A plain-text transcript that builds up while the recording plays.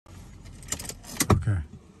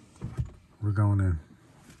We're going in.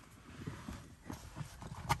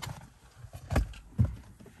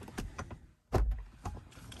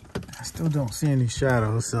 I still don't see any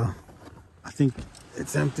shadows, so I think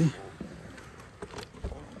it's empty.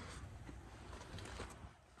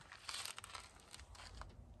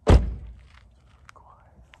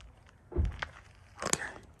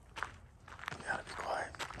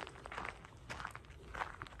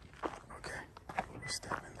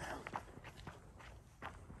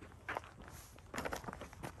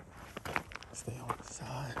 Stay on the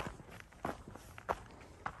side.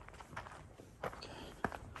 Okay.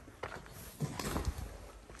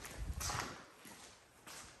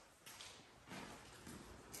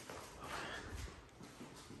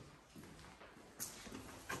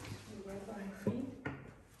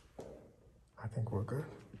 I think we're good.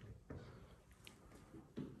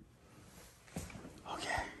 Okay,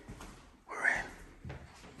 we're in.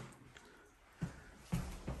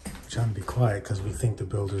 I'm trying to be quiet because we think the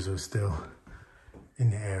builders are still in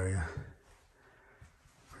the area.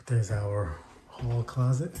 But there's our hall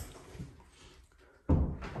closet.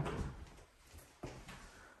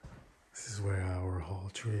 This is where our hall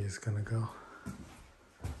tree is gonna go.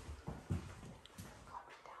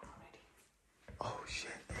 Oh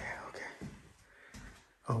shit, yeah, okay.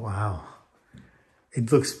 Oh wow.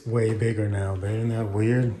 It looks way bigger now, but isn't that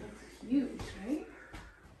weird? It's huge, right?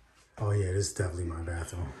 Oh yeah, this is definitely my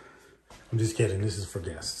bathroom. I'm just kidding, this is for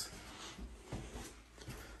guests.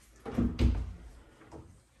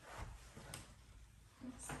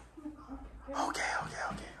 Okay.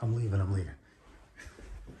 I'm leaving.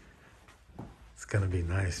 It's gonna be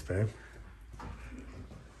nice, babe.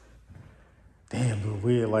 Damn, but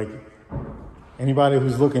weird. Like, anybody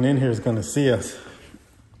who's looking in here is gonna see us.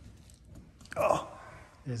 Oh,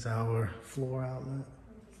 here's our floor outlet.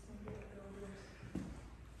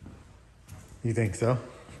 You think so?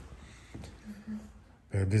 Mm-hmm.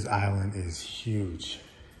 Babe, this island is huge.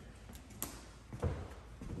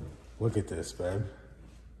 Look at this, babe.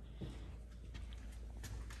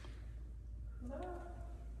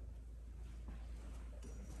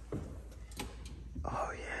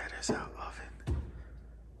 Oh yeah, there's our oven.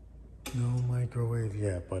 No microwave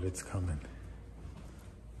yet, but it's coming.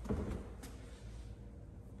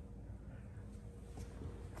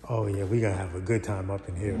 Oh yeah, we gotta have a good time up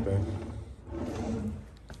in here, babe.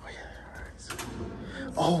 Oh yeah, all right. So,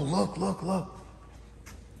 oh, look.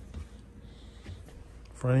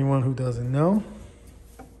 For anyone who doesn't know.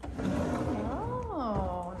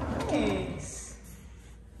 Oh, nice.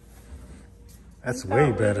 That's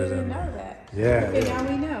way better than. Know that. Yeah. Okay, Yeah. now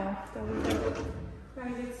we know. So we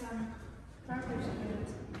gotta get some garbage cans.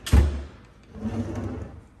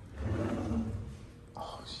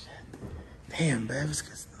 Oh shit. Damn, babe,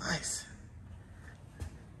 it's nice.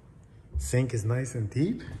 Sink is nice and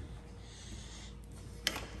deep.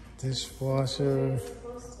 Dishwasher.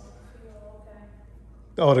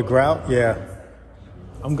 Oh, the grout? Yeah.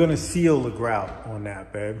 I'm gonna seal the grout on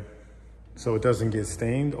that, babe, so it doesn't get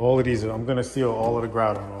stained. All of these, I'm gonna seal all of the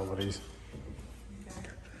grout on all of these.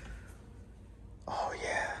 Okay. Oh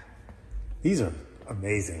yeah. These are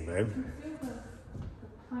amazing, babe.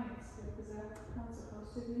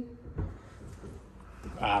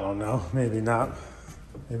 I don't know, maybe not.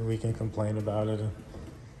 Maybe we can complain about it and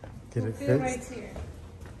get it fixed. Right here.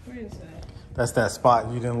 Where is that? That's that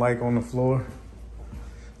spot you didn't like on the floor.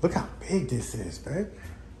 Look how big this is, babe.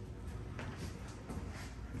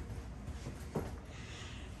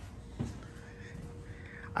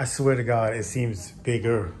 I swear to God, it seems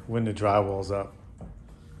bigger when the drywall's up.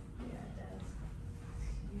 Yeah, it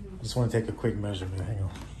does. I just want to take a quick measurement. Hang on.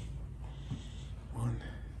 1,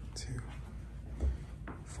 2,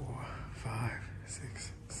 4, 5,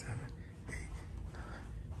 6, 7, 8, 9,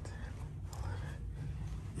 10,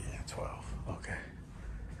 11. Yeah, 12. Okay.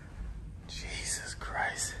 Jesus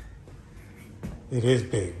Christ. It is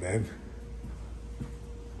big, babe.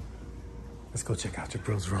 Let's go check out your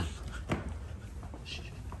bro's room.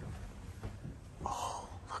 Oh,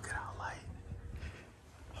 look at how light.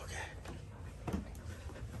 Okay.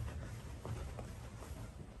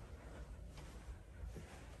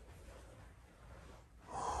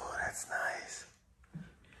 Oh, that's nice.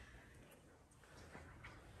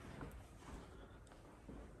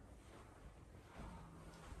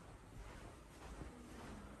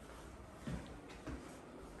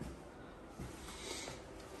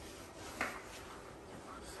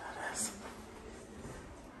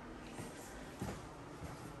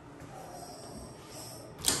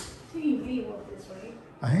 TV walk this way.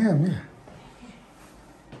 I am, yeah.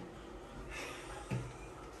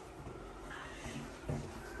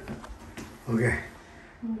 Okay.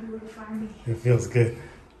 It feels good.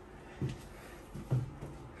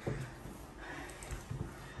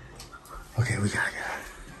 Okay, we gotta get out.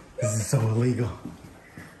 This is so illegal.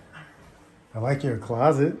 I like your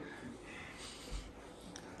closet.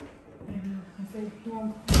 I said, if you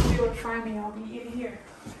won't try me, I'll be in here.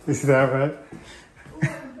 Is that right?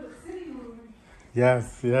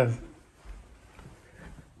 Yes, yes.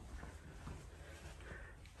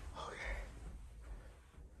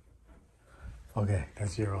 Okay,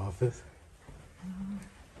 that's your office.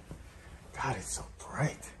 God, it's so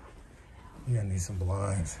bright. You're gonna need some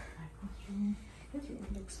blinds. This room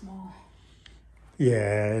looks small.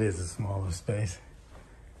 Yeah, it is a smaller space.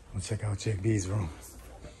 We'll check out Chick B's room.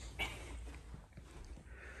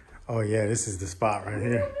 Oh yeah, this is the spot right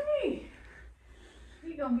here.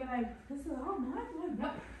 You gonna be like, this is all mine?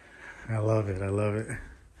 No. I love it, I love it.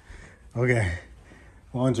 Okay,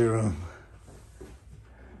 laundry room.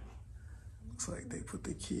 Looks like they put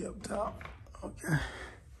the key up top. Okay.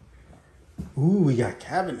 Ooh, we got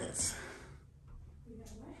cabinets.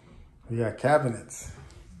 We got cabinets.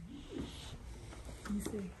 Let me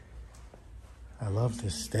see. I love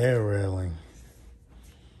this stair railing.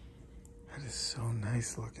 That is so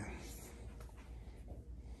nice looking.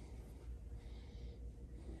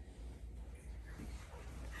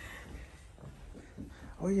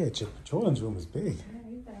 Oh yeah, Jordan's room is big. Yeah,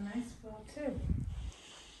 he's got a nice spot too.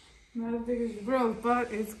 Not as big as the girls,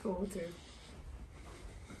 but it's cool too.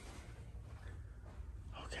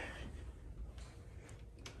 Okay.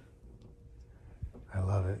 I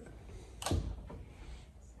love it.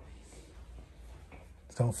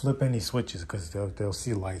 Don't flip any switches because they'll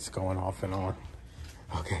see lights going off and on.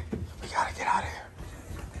 Okay, we gotta get out of here.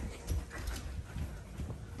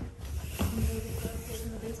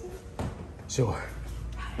 Sure.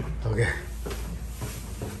 Okay.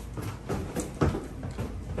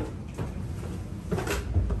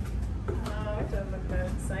 It doesn't look that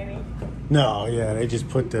exciting. No, yeah, they just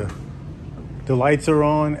put the lights are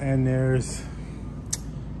on and there's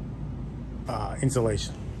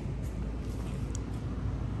insulation.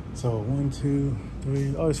 So 1, 2,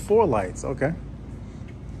 3. Oh, it's 4 lights. Okay.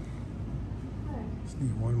 Just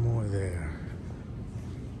need one more there.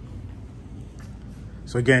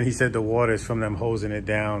 So again, he said the water is from them hosing it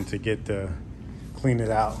down to get clean it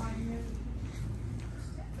out.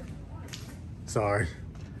 Sorry.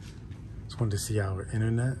 Just wanted to see our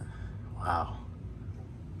internet. Wow.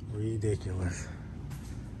 Ridiculous.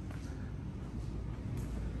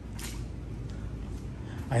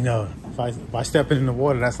 I know. If I step in the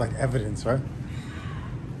water, that's like evidence, right?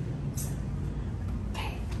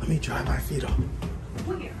 Let me dry my feet off.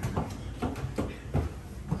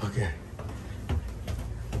 Okay.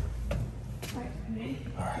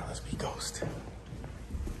 All right, let's be ghost.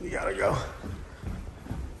 We gotta go.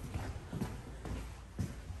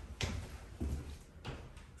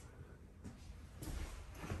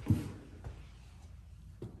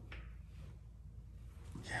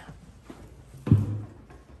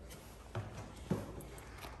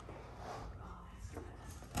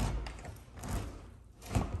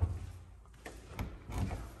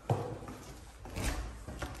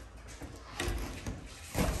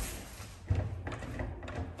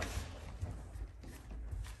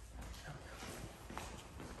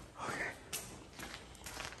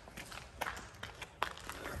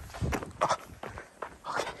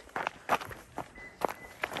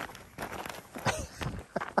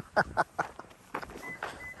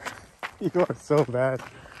 You are so bad.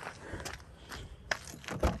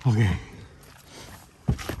 Okay.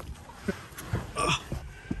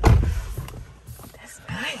 That's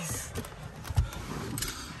nice.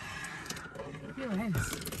 Your light is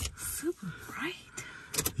super bright.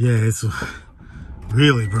 Yeah, it's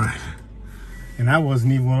really bright. And I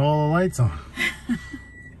wasn't even with all the lights on.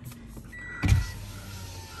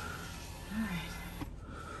 Alright.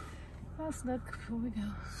 Let's look before we go.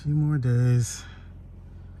 A few more days.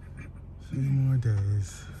 A few more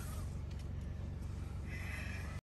days.